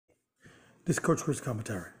This Coach Chris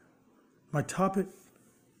commentary. My topic,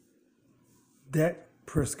 Dak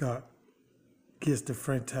Prescott gets the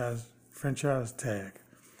franchise tag.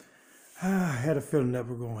 I had a feeling that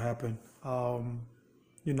was going to happen.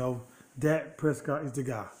 Dak Prescott is the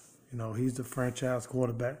guy. He's the franchise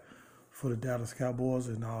quarterback for the Dallas Cowboys,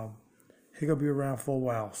 and he's going to be around for a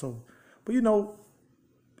while. But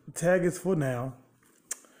the tag is for now.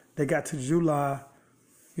 They got to July,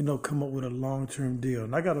 come up with a long-term deal.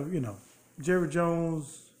 And I got to, Jerry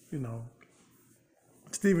Jones,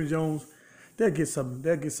 Stephen Jones, they'll get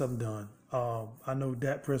something done. I know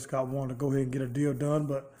Dak Prescott wanted to go ahead and get a deal done,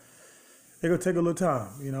 but they're going to take a little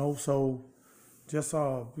time, So just,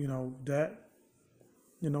 Dak,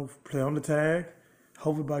 play on the tag.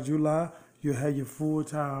 Hopefully by July, you'll have your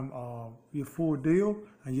full-time, your full deal,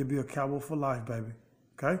 and you'll be a Cowboy for life, baby.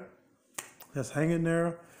 Okay? Let's hang in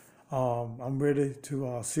there. I'm ready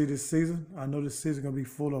to see this season. I know this season going to be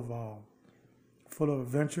full of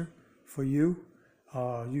adventure for you.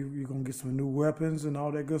 You're going to get some new weapons and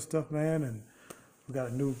all that good stuff, man. And we got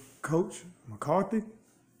a new coach, McCarthy.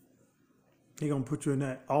 He's going to put you in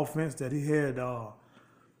that offense that he had,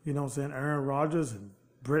 Aaron Rodgers and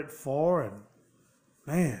Brett Favre. And,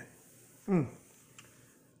 man,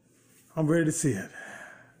 I'm ready to see it.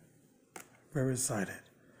 Very excited.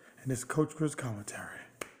 And this Coach Chris commentary.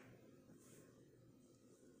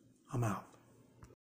 I'm out.